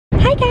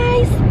Hi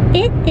guys,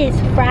 it is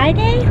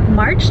Friday,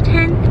 March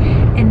 10th,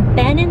 and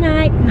Ben and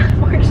I,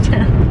 March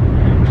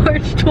 10th,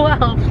 March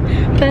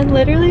 12th. Ben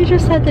literally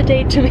just said the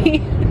date to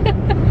me,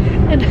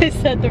 and I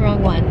said the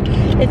wrong one.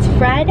 It's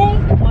Friday,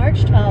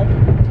 March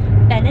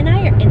 12th. Ben and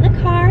I are in the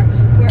car.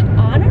 We're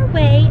on our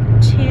way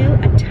to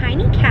a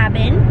tiny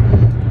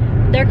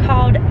cabin. They're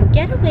called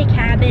Getaway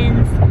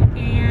cabins,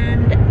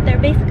 and they're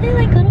basically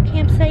like little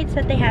campsites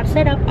that they have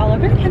set up all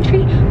over the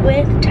country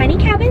with tiny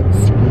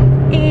cabins.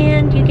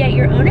 And you get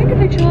your own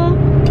individual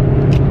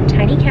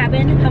tiny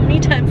cabin. How many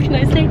times can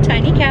I say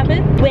tiny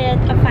cabin?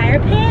 With a fire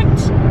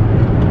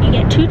pit. You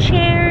get 2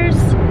 chairs.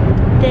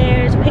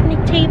 There's a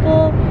picnic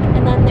table.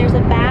 And then there's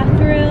a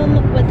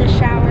bathroom with a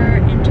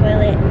shower and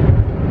toilet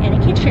and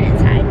a kitchen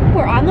inside.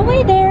 We're on the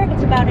way there.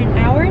 It's about an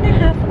hour and a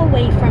half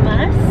away from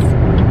us.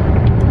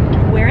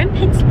 We're in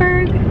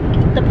Pittsburgh.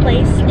 The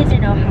place is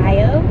in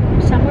Ohio.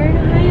 Somewhere in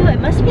Ohio.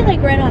 It must be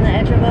like right on the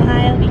edge of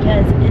Ohio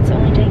because it's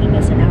only taking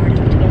us an hour and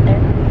a half to get there.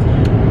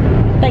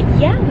 But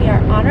yeah, we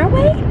are on our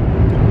way,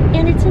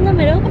 and it's in the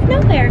middle of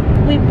nowhere.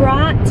 We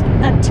brought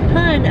a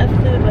ton of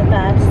food with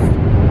us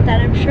that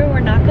I'm sure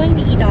we're not going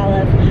to eat all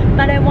of,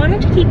 but I wanted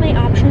to keep my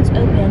options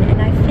open,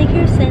 and I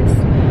figure since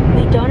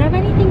we don't have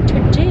anything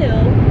to do,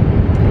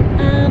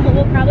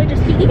 we'll probably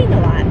just be eating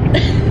a lot.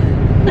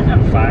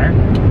 Have a fire,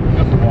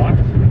 go for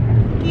walks.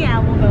 Yeah,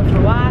 we'll go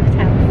for walks,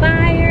 have a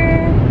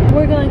fire.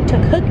 We're going to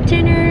cook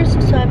dinners,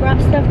 so I brought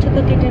stuff to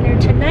cook a dinner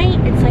tonight.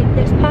 It's like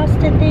this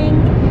pasta thing.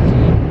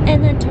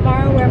 And then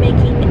tomorrow we're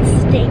making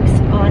steaks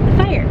on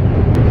the fire.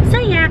 So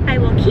yeah, I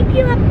will keep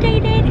you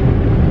updated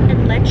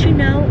and let you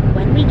know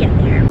when we get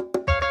there.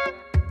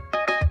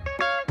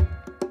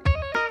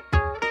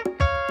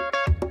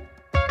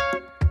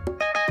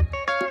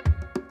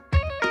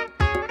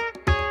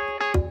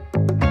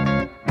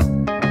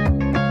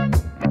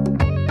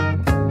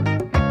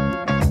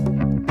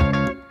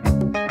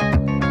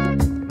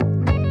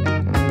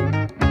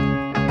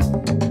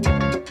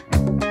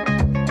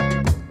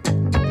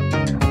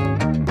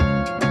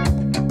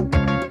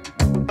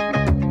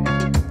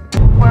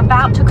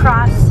 About to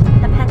cross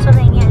the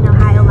Pennsylvania and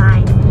Ohio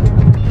line.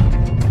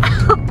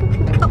 Oh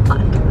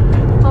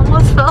God,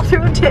 almost fell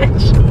through a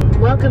ditch.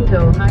 Welcome to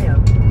Ohio.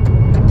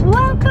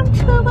 Welcome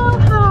to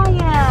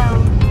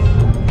Ohio.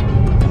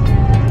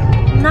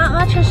 Not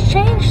much has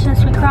changed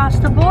since we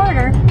crossed the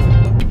border.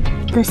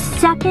 The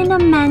Second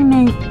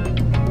Amendment.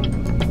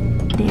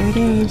 There it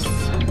is.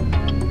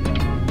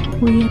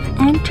 We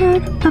have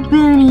entered the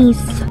boonies.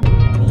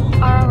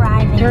 We are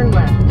arriving. Turn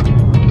left.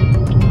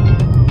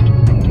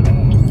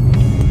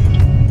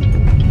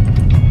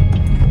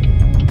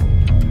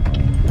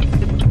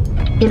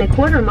 In a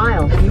quarter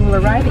mile, you will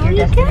arrive at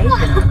your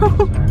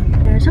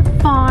destination. There's a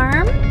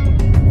farm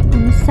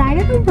on the side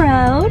of the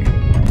road.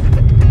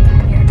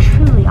 We are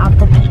truly off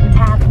the beaten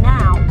path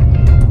now.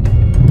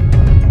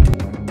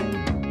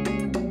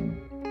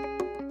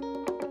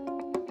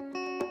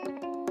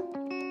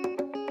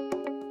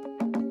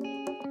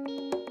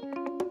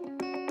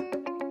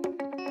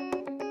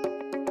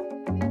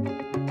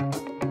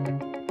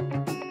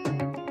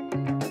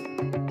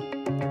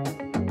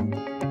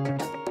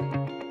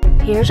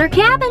 Here's our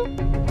cabin.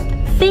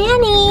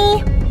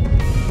 Fanny!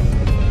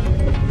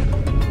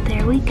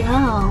 There we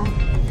go.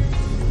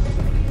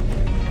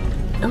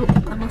 Oh,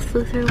 almost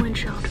flew through a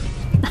windshield.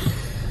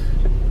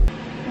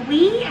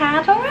 We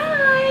have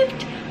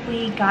arrived!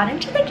 We got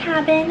into the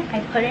cabin.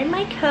 I put in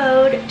my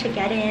code to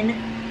get in.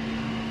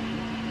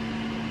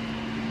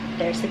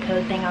 There's the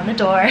code thing on the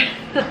door.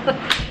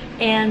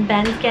 And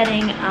Ben's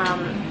getting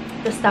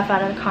the stuff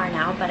out of the car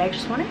now, but I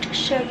just wanted to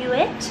show you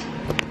it.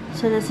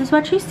 So this is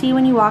what you see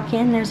when you walk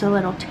in. There's a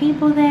little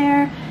table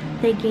there.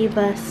 They gave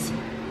us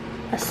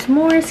a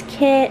s'mores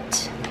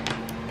kit.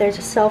 There's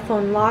a cell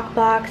phone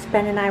lockbox.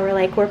 Ben and I were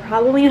like, we're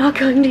probably not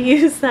going to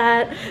use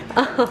that.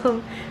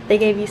 They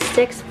gave you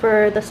sticks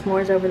for the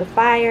s'mores over the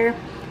fire,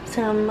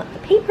 some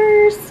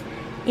papers,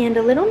 and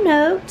a little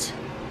note.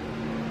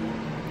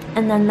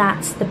 And then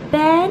that's the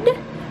bed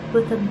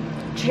with a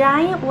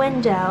giant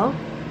window.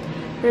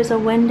 There's a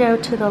window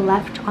to the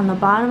left on the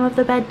bottom of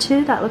the bed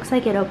too. That looks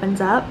like it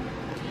opens up.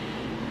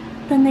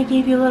 Then they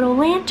gave you a little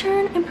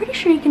lantern. I'm pretty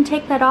sure you can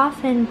take that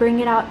off and bring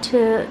it out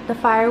to the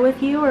fire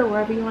with you or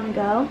wherever you want to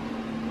go.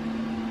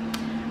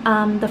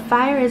 The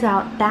fire is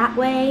out that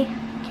way.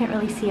 Can't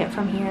really see it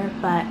from here,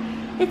 but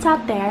it's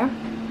out there.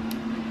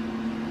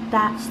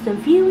 That's the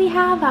view we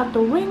have out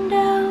the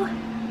window.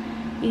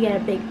 You get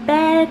a big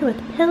bed with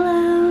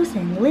pillows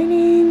and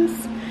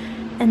linens.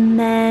 And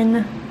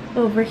then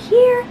over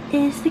here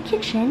is the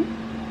kitchen.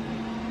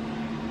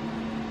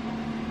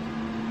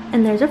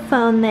 And there's a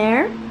phone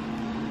there.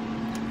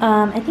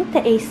 I think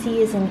the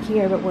AC is in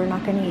here, but we're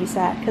not going to use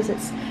that because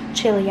it's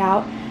chilly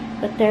out.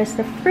 But there's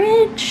the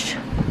fridge.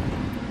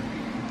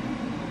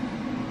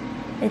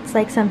 It's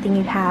like something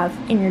you'd have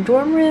in your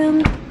dorm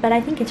room, but I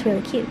think it's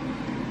really cute.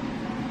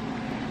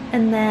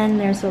 And then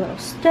there's a little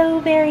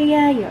stove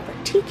area. You have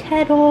a tea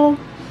kettle.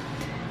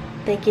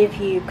 They give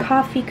you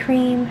coffee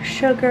cream,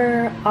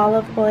 sugar,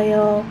 olive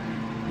oil,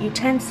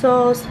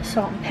 utensils,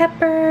 salt and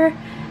pepper.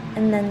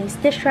 And then these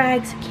dish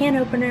rags, can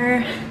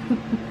opener.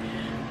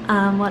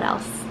 What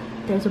else?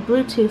 There's a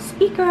Bluetooth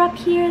speaker up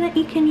here that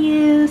you can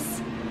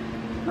use.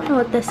 I don't know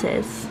what this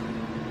is.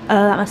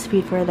 Oh, that must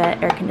be for the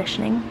air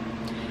conditioning.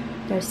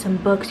 There's some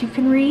books you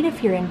can read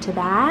if you're into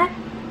that.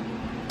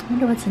 I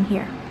wonder what's in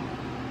here.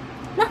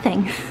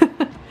 Nothing.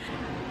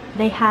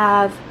 They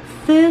have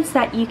foods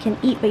that you can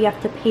eat, but you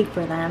have to pay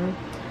for them.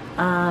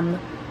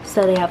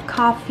 So they have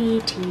coffee,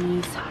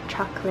 teas, hot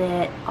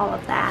chocolate, all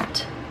of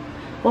that.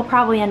 We'll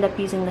probably end up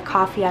using the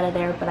coffee out of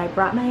there, but I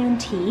brought my own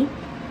tea.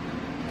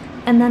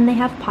 And then they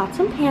have pots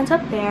and pans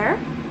up there.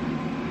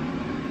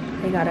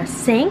 They got a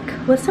sink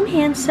with some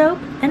hand soap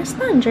and a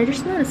sponge. I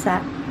just noticed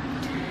that.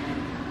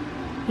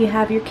 You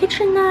have your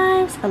kitchen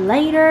knives, a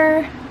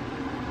lighter,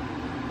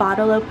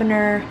 bottle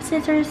opener,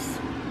 scissors,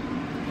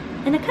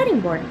 and a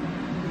cutting board.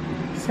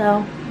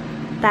 So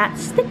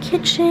that's the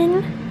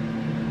kitchen.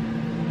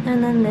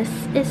 And then this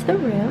is the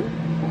room.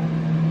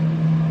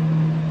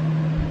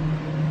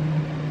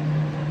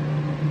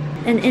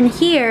 And in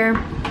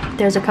here,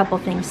 there's a couple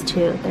things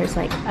too. There's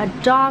like a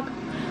dog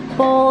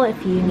bowl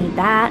if you need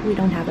that. We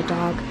don't have a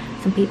dog.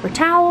 Some paper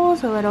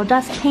towels, a little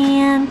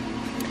dustpan,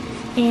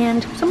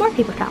 and some more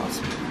paper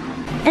towels.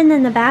 And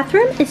then the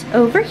bathroom is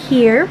over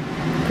here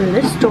through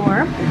this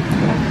door.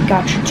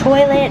 Got your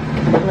toilet,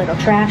 a little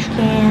trash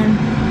can,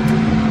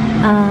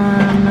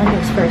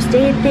 this first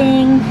aid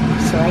thing,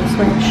 so light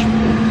switch.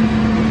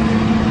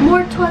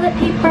 More toilet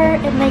paper,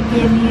 and they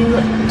give you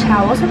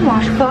towels and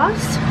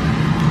washcloths.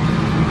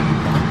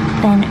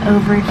 Then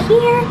over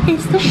here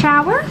is the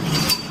shower.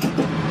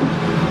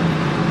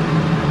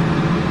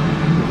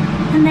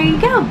 And there you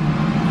go.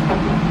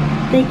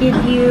 They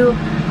give you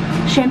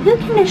shampoo,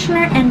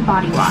 conditioner, and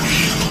body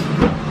wash.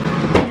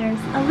 There's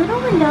a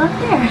little window up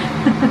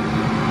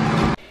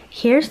there.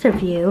 Here's the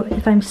view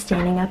if I'm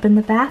standing up in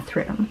the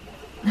bathroom.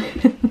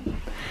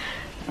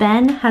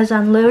 Ben has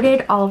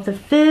unloaded all of the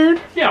food.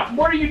 Yeah,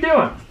 what are you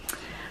doing?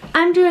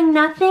 I'm doing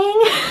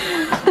nothing.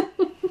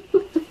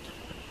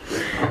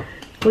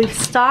 We've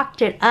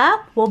stocked it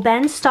up. Well,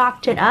 Ben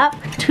stocked it up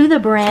to the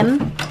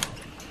brim.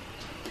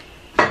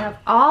 We have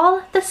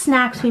all the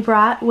snacks we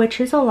brought, which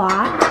is a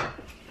lot.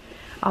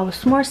 All the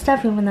s'more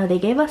stuff, even though they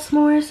gave us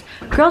s'mores.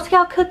 Girl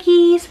Scout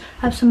cookies.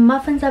 I have some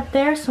muffins up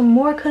there, some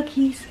more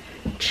cookies.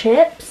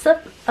 Chips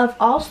of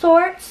all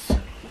sorts.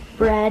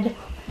 Bread.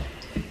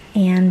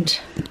 And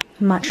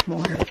much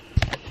more.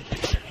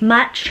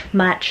 Much,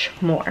 much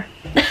more.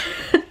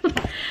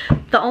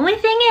 The only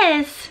thing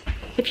is,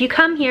 if you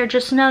come here,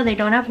 just know they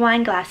don't have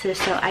wine glasses,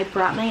 so I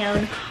brought my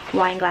own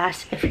wine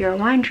glass. If you're a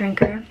wine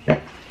drinker,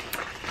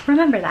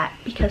 remember that,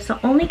 because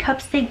the only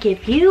cups they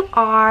give you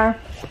are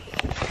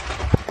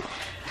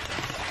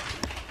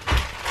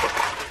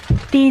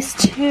these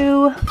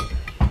two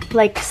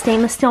like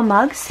stainless steel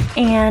mugs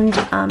and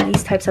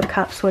these types of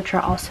cups, which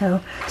are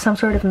also some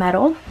sort of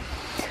metal.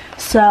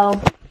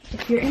 So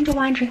if you're into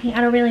wine drinking,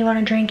 I don't really want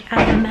to drink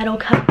out of a metal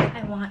cup.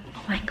 I want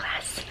a wine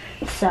glass.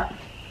 So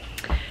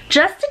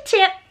just a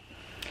tip.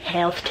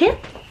 Health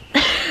tip.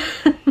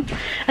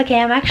 Okay,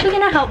 I'm actually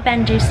gonna help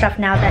Ben do stuff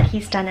now that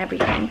he's done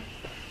everything.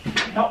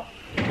 Oh.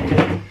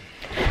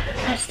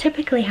 That's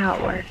typically how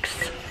it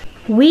works.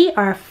 We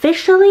are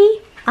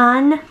officially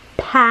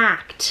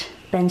unpacked.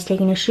 Ben's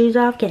taking his shoes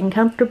off, getting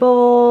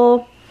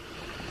comfortable.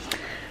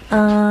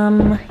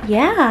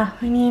 Yeah,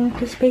 I mean,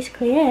 that's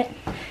basically it.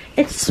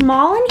 It's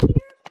small in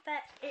here,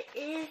 but it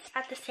is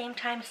at the same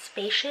time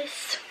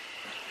spacious.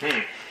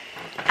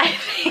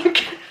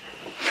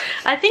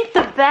 I think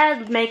the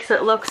bed makes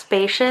it look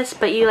spacious,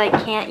 but you like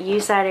can't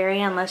use that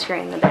area unless you're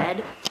in the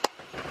bed.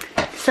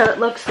 So it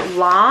looks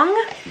long,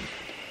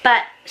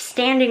 but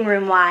standing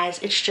room wise,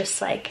 it's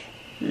just like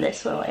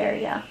this little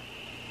area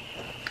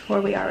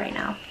where we are right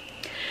now.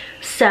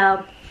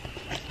 So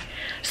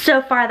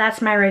far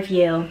that's my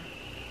review.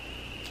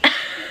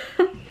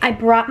 I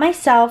brought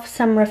myself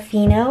some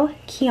Ruffino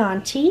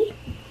Chianti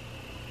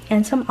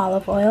and some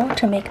olive oil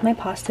to make my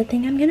pasta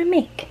thing I'm gonna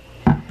make.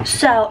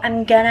 So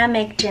I'm gonna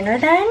make dinner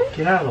then.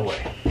 Get out of the way.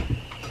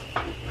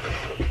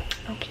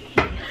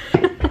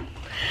 Okay.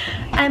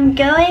 I'm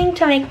going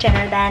to make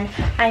dinner then.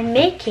 I'm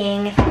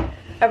making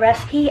a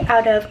recipe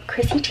out of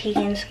Chrissy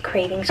Teigen's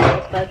Cravings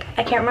cookbook.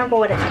 I can't remember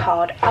what it's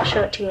called. I'll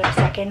show it to you in a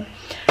second.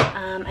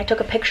 I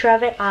took a picture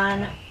of it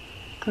on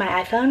my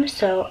iPhone,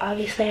 so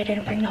obviously I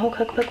didn't bring the whole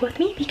cookbook with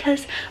me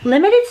because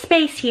limited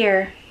space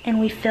here, and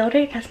we filled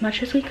it as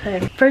much as we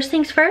could. First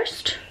things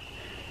first,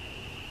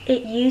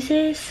 it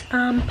uses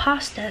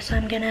pasta, so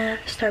I'm gonna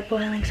start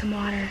boiling some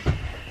water.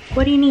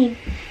 What do you need?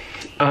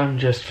 I'm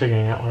just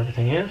figuring out where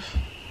everything is.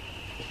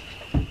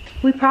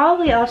 We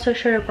probably also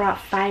should have brought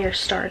fire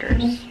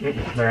starters.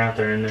 They're out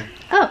there in there.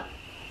 Oh,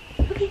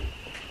 okay.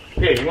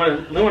 Yeah, you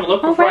want to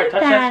look before I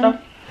touch that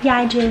stuff? Yeah,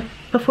 I do.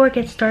 Before it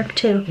gets dark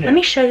too. Yeah. Let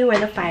me show you where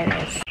the fire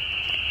is.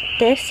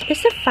 This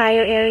is the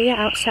fire area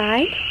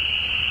outside.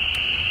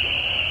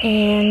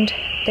 And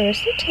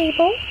there's the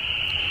table.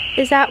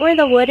 Is that where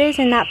the wood is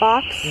in that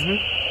box? Mm-hmm.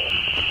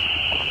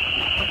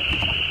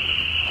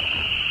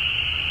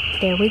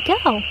 There we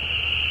go.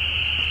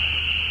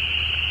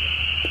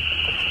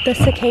 The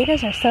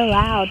cicadas are so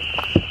loud.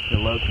 The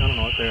low, I don't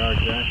know what they are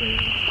exactly.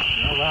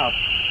 They're loud.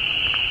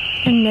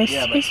 And this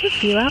is a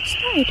view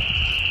outside.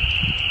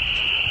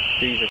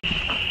 Beaver.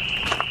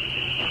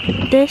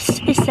 This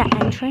is the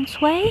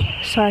entranceway.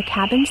 So our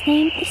cabin's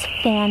name is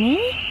Fanny.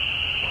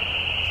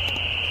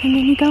 And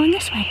then you go in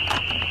this way.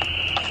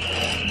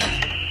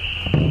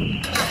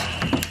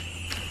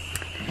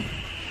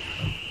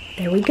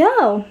 There we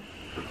go.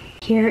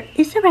 Here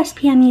is the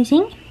recipe I'm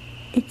using.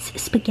 It's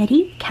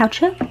spaghetti,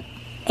 cacio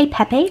e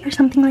pepe, or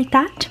something like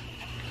that.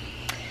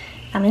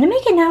 I'm gonna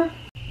make it now.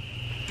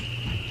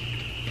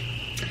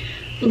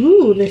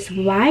 Ooh, this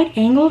wide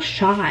angle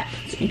shot.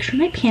 Let's make sure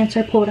my pants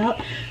are pulled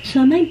out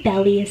so my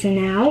belly isn't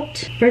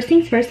out. First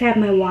things first, I have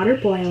my water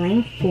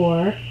boiling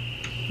for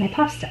my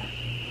pasta.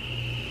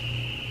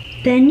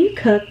 Then you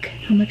cook,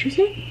 how much is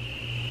it?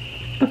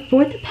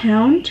 1/4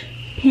 pound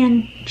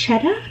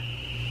pancetta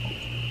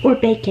or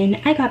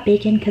bacon. I got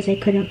bacon because I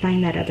couldn't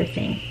find that other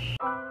thing.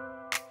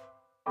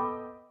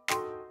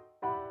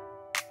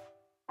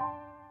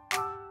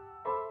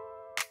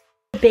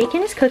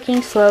 Bacon is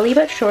cooking slowly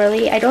but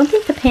surely. I don't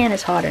think the pan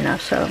is hot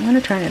enough, so I'm gonna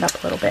turn it up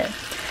a little bit.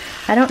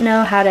 I don't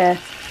know how to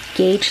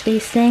gauge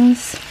these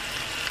things,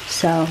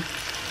 so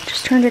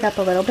just turned it up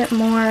a little bit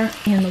more.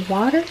 And the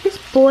water is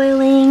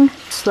boiling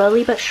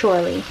slowly but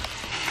surely.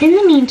 In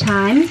the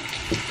meantime,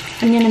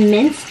 I'm gonna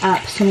mince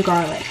up some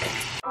garlic.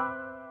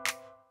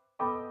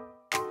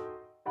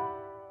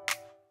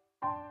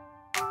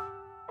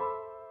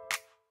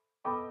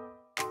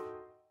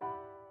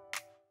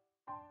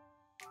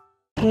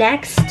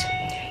 Next,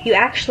 you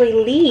actually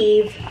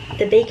leave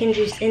the bacon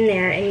juice in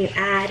there and you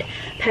add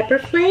pepper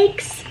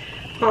flakes,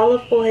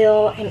 olive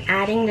oil. I'm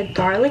adding the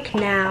garlic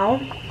now.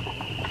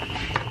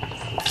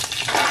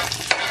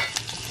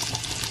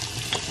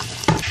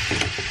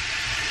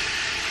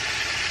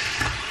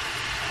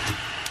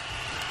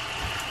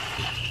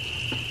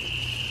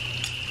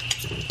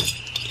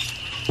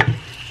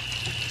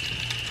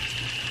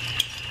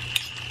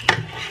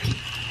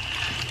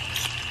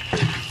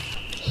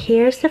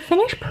 Here's the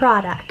finished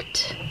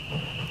product.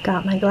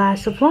 Got my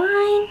glass of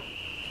wine.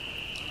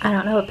 I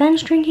don't know what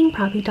Ben's drinking,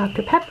 probably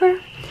Dr.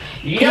 Pepper.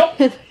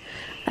 Yep.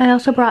 I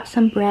also brought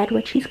some bread,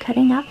 which he's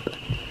cutting up.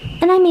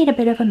 And I made a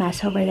bit of a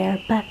mess over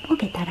there, but we'll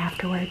get that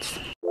afterwards.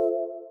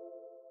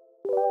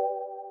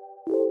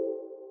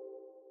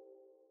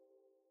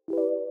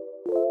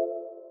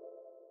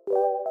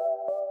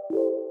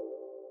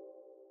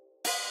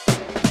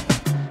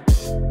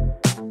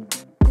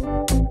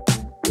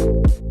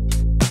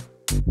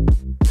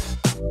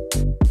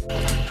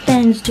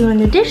 Ben's doing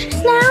the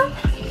dishes now.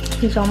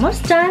 He's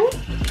almost done.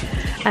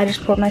 I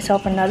just poured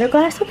myself another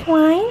glass of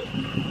wine.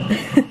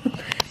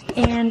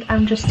 And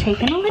I'm just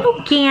taking a little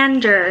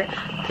gander.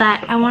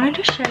 But I wanted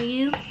to show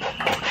you,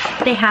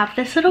 they have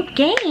this little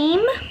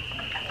game.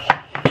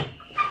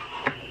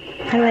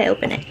 How do I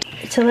open it?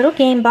 It's a little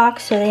game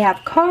box, so they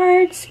have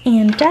cards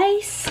and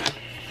dice.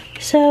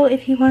 So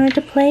if you wanted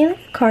to play like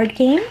a card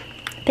game,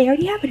 they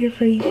already have it here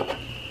for you.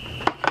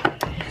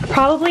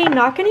 Probably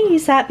not going to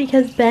use that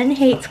because Ben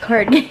hates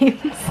card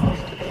games.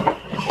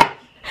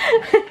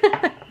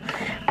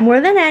 More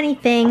than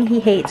anything, he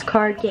hates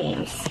card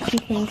games. He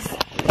thinks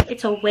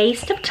it's a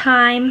waste of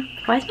time.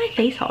 Why is my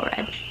face all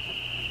red?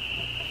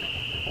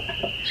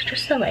 It's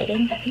just the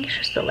lighting. I think it's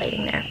just the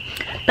lighting there.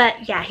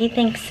 But yeah, he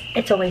thinks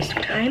it's a waste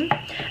of time,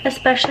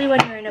 especially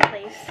when you're in a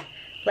place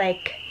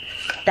like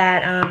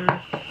that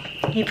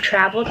you've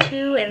traveled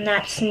to and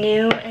that's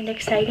new and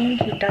exciting.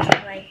 He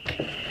doesn't like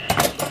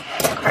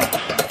card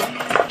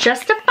games.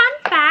 Just a fun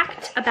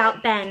fact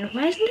about Ben.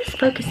 Why isn't this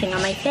focusing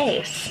on my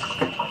face?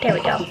 There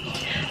we go.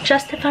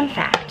 Just a fun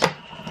fact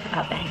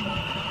about Ben.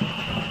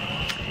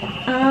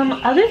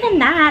 Other than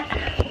that,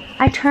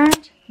 I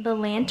turned the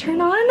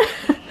lantern on.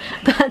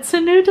 That's a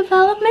new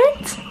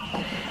development.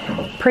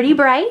 Pretty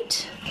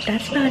bright.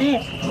 That's about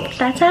it.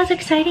 That's as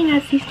exciting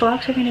as these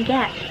vlogs are gonna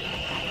get.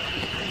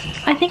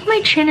 I think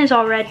my chin is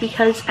all red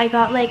because I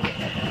got like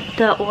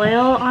the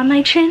oil on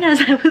my chin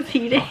as I was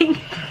eating.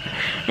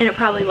 And it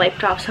probably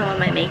wiped off some of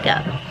my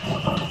makeup.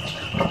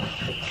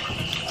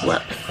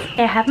 Whoops.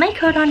 I have my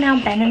coat on now.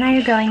 Ben and I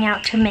are going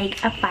out to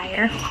make a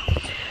fire.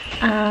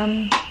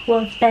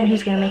 Well, it's Ben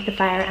who's gonna make the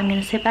fire. I'm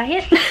gonna sit by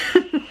it.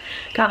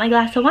 Got my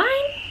glass of wine.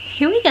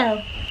 Here we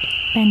go.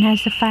 Ben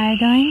has the fire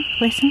going.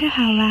 Listen to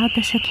how loud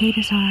the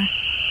cicadas are.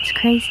 It's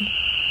crazy.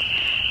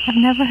 I've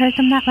never heard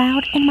them that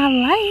loud in my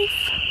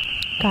life.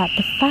 Got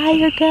the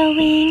fire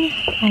going.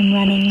 I'm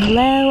running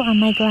low on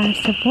my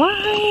glass of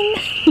wine.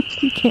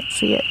 You can't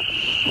see it.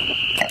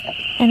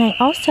 And I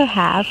also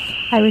have,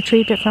 I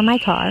retrieved it from my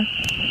car.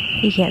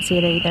 You can't see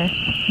it either.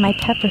 My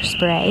pepper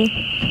spray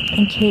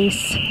in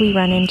case we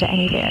run into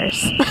any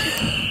bears.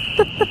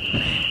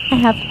 I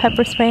have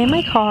pepper spray in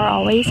my car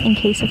always in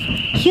case of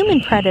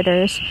human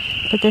predators,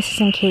 but this is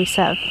in case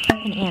of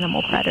an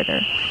animal predator.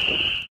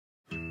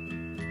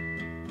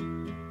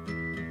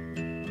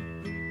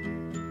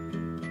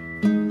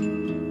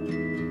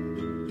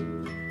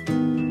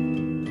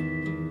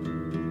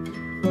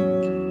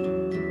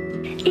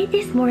 It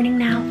is morning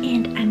now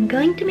and I'm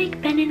going to make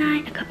Ben and I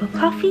a cup of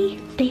coffee.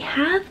 They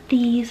have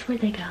these,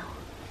 where'd they go?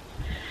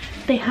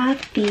 They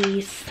have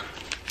these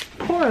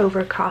pour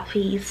over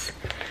coffees,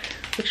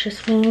 which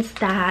just means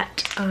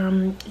that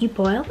you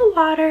boil the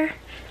water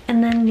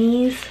and then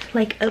these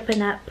like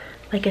open up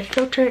like a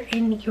filter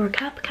in your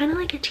cup, kind of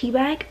like a tea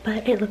bag,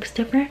 but it looks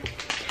different.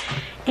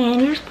 And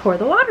you just pour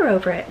the water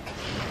over it.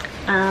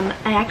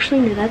 I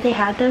actually knew that they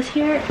had those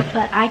here,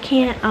 but I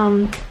can't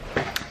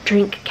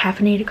drink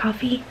caffeinated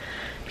coffee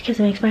because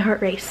it makes my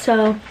heart race.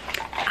 So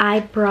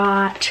I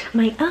brought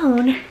my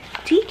own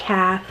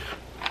decaf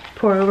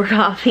pour over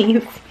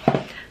coffees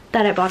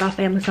that I bought off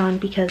Amazon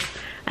because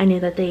I knew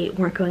that they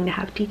weren't going to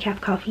have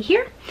decaf coffee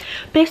here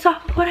based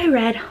off of what I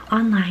read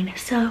online.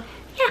 So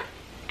yeah,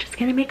 just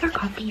gonna make our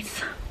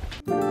coffees.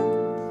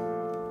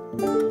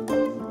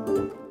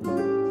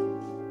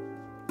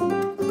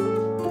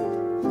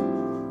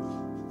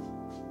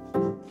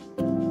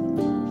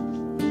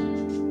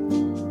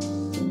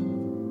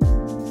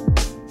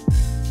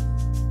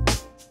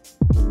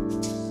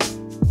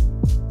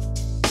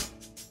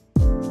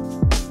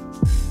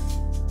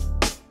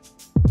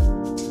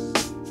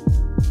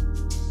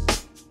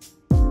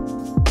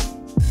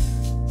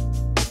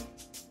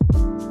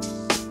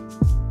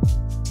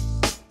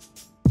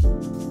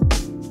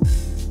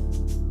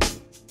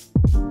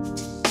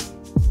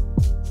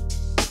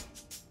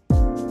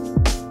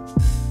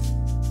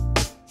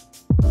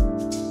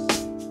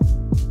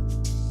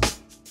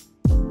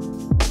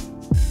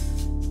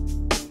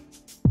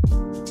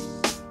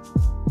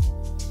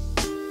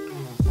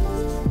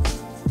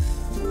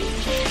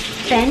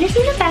 Ben is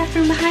in the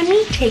bathroom behind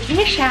me taking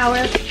a shower,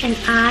 and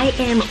I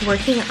am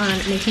working on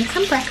making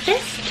some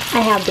breakfast.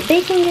 I have the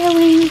bacon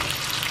going,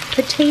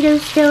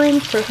 potatoes going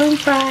for home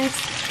fries,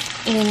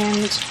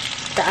 and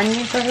the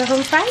onion for the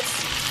home fries.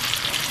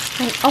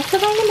 I'm also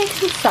going to make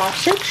some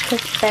sausage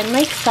because Ben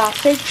likes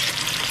sausage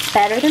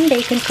better than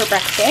bacon for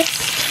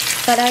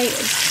breakfast. But I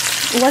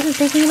wasn't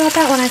thinking about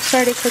that when I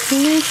started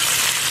cooking this,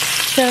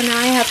 so now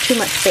I have too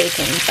much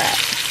bacon, but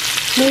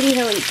maybe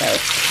he'll eat those.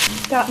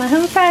 Got my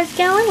home fries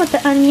going with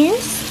the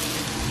onions.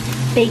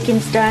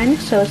 Bacon's done,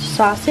 so it's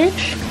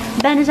sausage.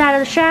 Ben is out of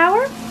the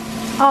shower,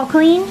 all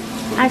clean.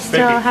 I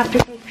still have to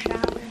take a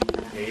shower.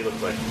 Yeah, you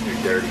look like you're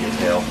dirty as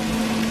hell.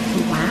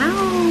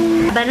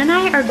 Wow. Ben and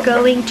I are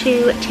going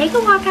to take a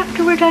walk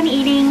after we're done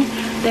eating.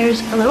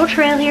 There's a little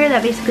trail here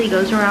that basically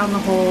goes around the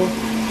whole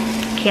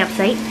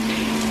campsite.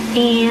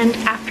 And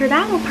after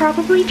that, we'll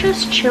probably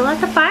just chill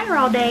at the fire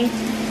all day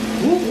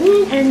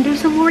and do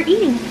some more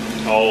eating.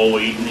 Oh,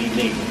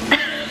 eating.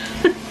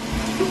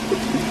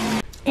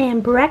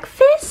 And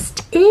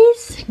breakfast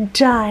is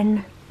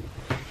done.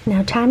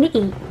 Now time to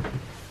eat.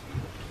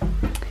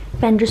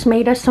 Ben just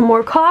made us some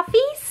more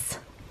coffees.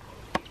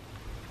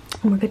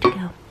 And we're good to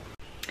go.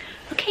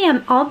 Okay,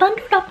 I'm all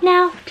bundled up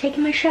now,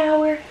 taking my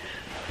shower,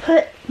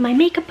 put my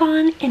makeup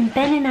on, and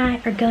Ben and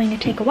I are going to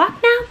take a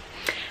walk now.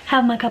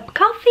 Have my cup of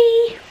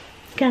coffee,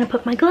 gonna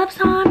put my gloves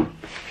on.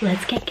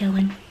 Let's get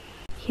going.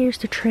 Here's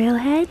the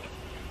trailhead,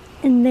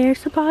 and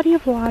there's the body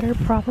of water,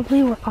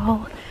 probably where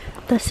all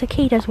the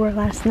cicadas were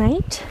last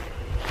night.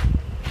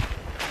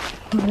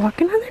 We're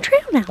walking on the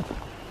trail now.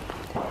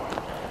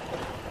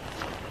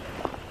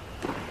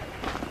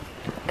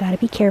 Gotta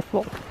be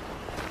careful.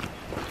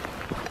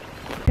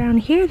 Down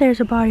here there's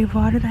a body of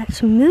water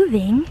that's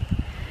moving.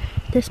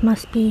 This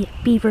must be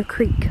Beaver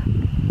Creek.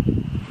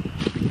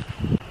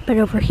 But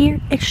over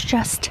here it's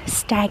just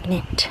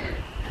stagnant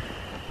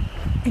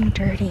and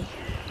dirty.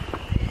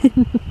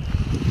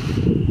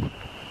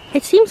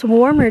 It seems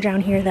warmer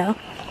down here though.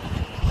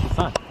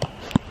 Fun.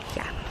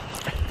 Yeah,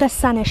 the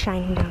sun is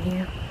shining down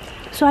here.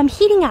 So I'm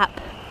heating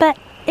up, but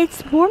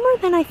it's warmer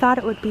than I thought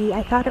it would be.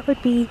 I thought it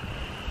would be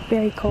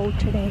very cold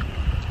today.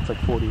 It's like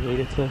 48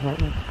 it says right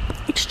now.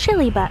 It's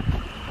chilly, but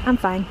I'm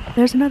fine.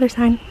 There's another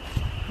sign.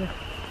 Yeah.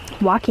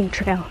 Walking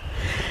trail.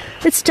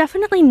 It's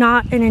definitely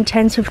not an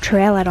intensive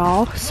trail at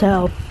all,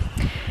 so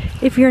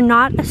if you're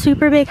not a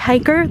super big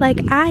hiker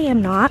like I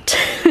am not,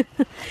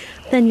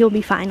 then you'll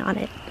be fine on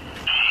it.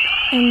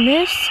 And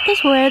this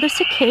is where the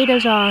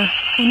cicadas are,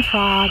 and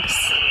frogs.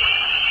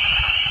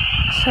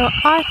 So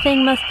our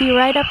thing must be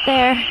right up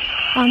there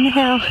on the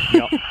hill.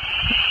 Yep.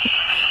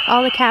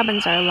 All the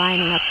cabins are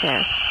lining up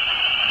there.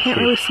 Can't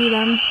really see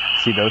them.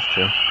 See those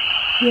two.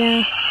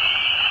 Yeah,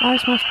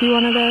 ours must be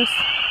one of those.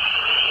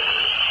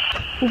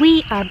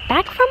 We are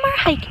back from our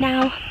hike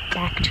now,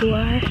 back to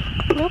our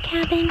little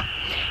cabin,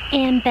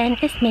 and Ben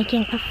is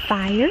making a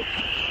fire.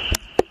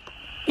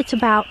 It's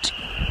about,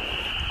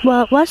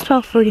 well, it was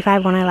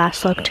 12:45 when I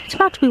last looked. It's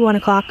about to be 1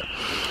 o'clock.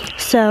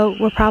 So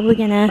we're probably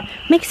gonna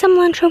make some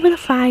lunch over the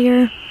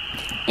fire,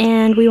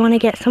 and we wanna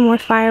get some more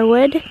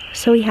firewood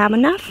so we have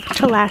enough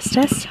to last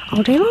us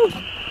all day long.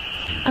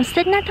 I'm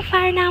sitting at the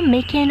fire now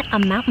making a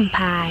mountain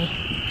pie.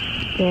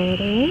 There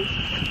it is.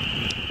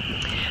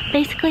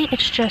 Basically,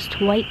 it's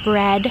just white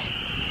bread.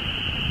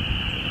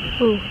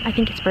 Ooh, I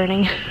think it's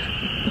burning.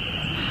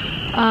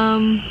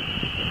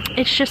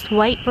 It's just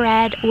white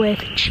bread with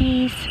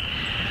cheese,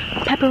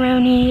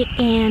 pepperoni,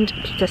 and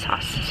pizza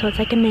sauce. So it's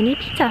like a mini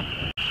pizza.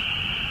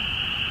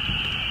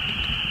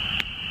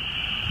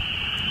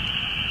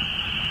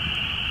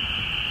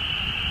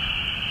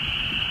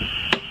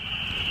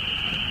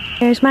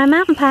 there's my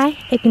mountain pie.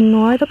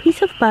 Ignore the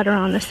piece of butter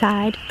on the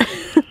side.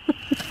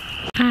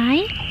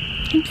 I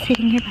am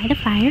sitting here by the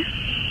fire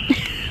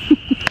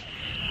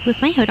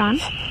with my hood on,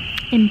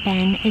 and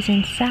Ben is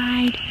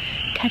inside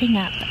cutting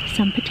up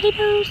some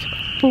potatoes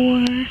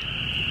for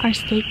our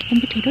steak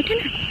and potato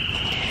dinner.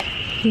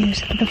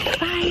 Here's the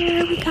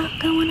fire we got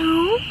going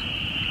on.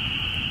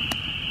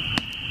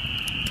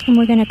 And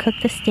we're gonna cook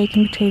the steak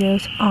and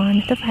potatoes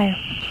on the fire.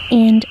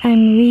 And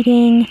I'm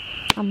reading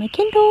on my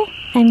Kindle,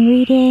 I'm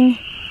reading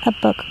a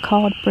book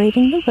called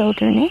Braving the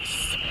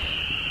Wilderness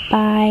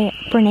by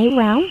Brene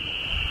Brown.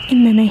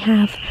 And then I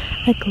have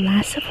a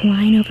glass of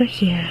wine over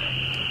here,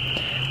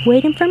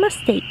 waiting for my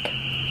steak.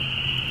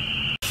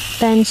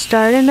 Ben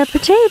starting the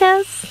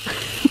potatoes.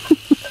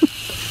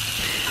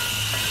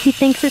 He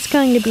thinks it's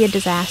going to be a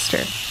disaster.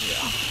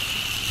 Yeah.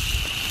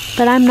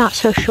 But I'm not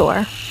so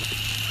sure.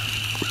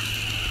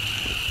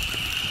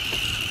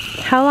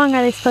 How long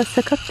are they supposed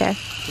to cook there?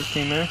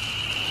 15 minutes.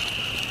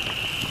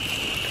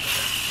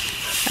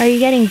 Are you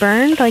getting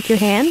burned, like your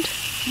hand?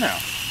 No.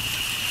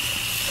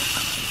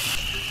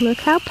 Look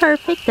how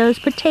perfect those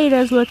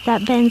potatoes look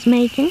that Ben's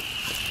making.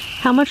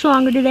 How much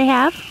longer do they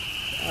have?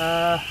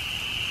 I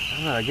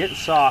don't know, they're getting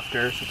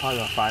softer, so probably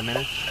about 5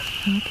 minutes.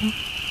 Okay.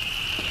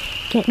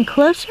 Getting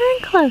closer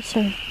and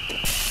closer.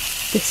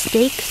 The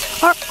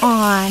steaks are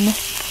on.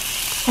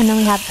 And then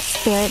we have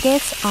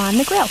asparagus on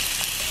the grill.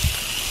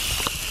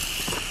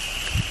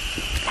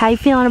 How you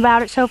feeling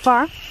about it so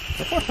far?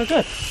 So far, so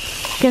good.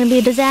 Gonna be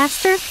a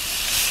disaster?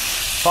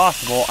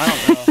 Possible. I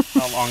don't know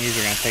how long these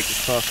are going to take to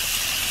cook.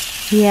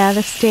 Yeah,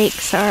 the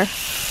steaks are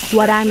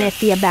what I'm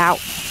iffy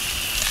about.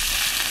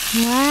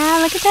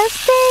 Wow, look at those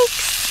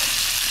steaks.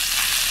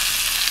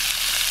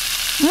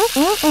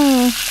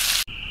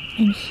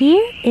 And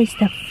here is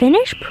the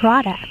finished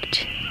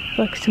product.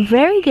 Looks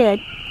very good.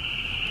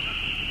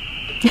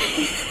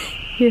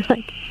 You're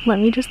like, let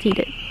me just eat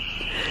it.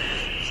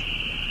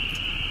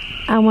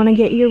 I want to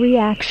get your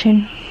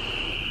reaction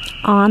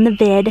on the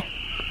vid.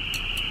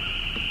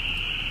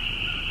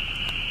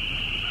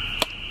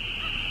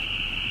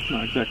 It's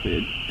not exactly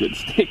a good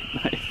steak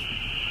knife.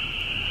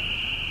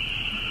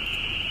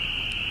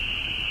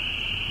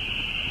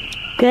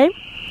 Good?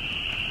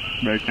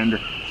 Very tender.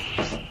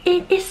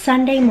 It is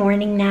Sunday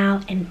morning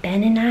now, and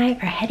Ben and I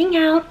are heading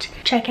out.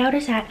 Checkout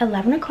is at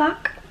 11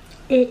 o'clock.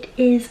 It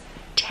is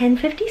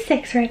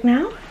 10:56 right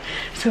now,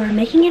 so we're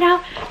making it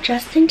out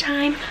just in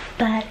time,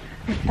 but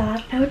I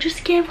thought I would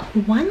just give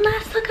one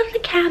last look of the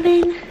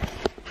cabin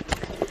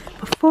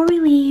before we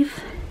leave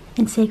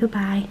and say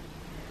goodbye.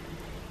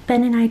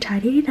 Ben and I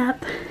tidied it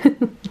up.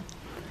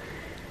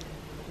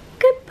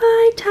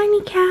 Goodbye,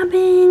 tiny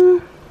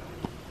cabin.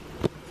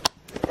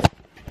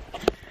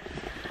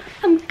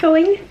 I'm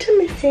going to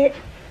miss it.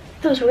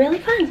 It was really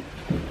fun.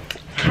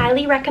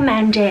 Highly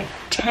recommend it.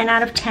 10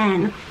 out of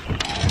 10.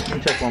 Let me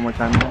check one more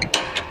time.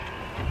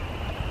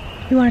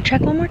 You want to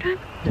check one more time?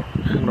 Yeah,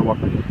 I'm gonna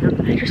walk right here.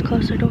 I just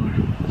closed the door.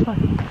 It's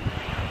fine.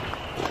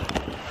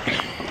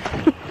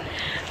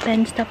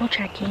 Ben's double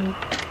checking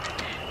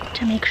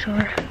to make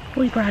sure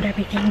we brought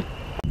everything.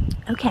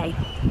 Okay,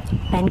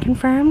 Ben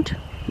confirmed.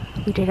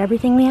 We did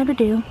everything we had to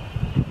do.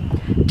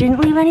 Didn't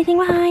leave anything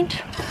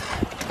behind.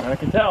 I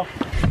can tell.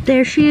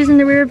 There she is in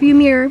the rearview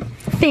mirror,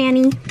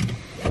 Fanny.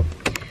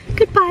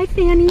 Goodbye,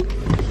 Fanny.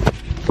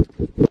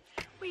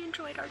 We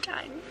enjoyed our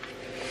time.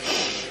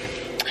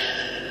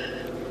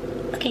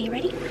 Okay, you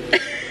ready?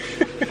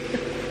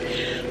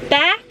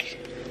 Back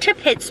to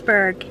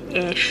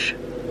Pittsburgh-ish.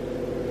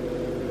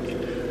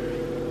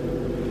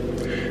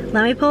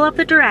 Let me pull up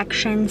the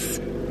directions.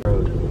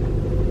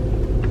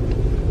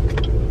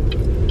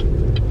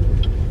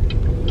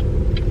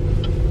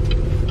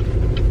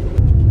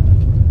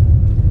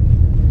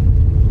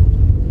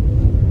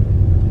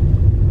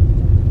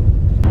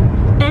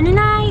 Ben and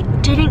I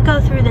didn't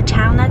go through the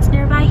town that's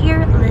nearby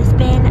here,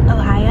 Lisbon,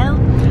 Ohio,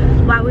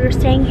 while we were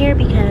staying here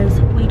because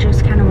we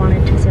just kind of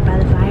wanted to sit by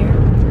the fire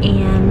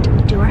and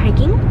do our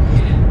hiking.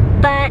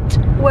 But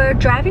we're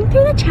driving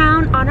through the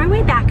town on our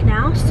way back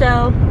now,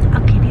 so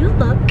I'll give you a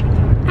look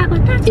at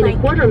what that's like. In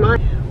a quarter mile,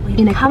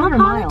 We've come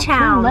upon the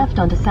town. turn left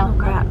onto South. Oh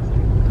crap,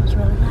 that was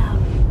really loud.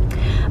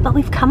 But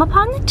we've come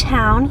upon the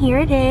town. Here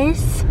it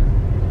is.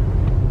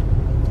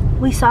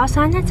 We saw a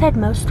sign that said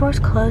most stores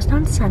closed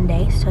on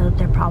Sunday, so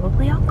they're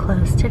probably all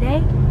closed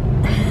today.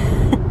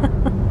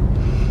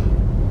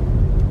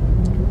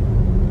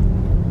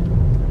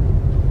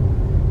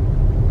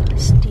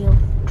 Steel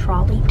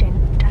Trolley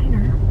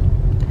Diner.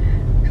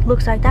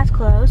 Looks like that's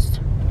closed.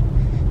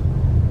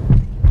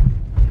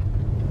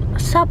 A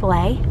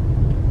Subway.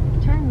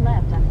 Turn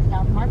left onto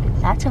South Market.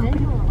 That's open.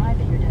 Then you'll arrive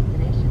at your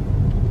destination.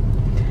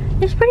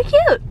 It's pretty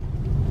cute.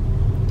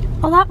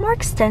 A lot more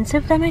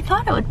extensive than I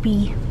thought it would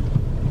be,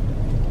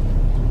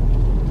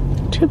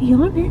 to be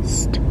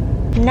honest.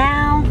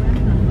 Now,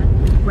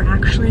 we're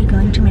actually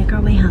going to make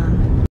our way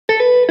home.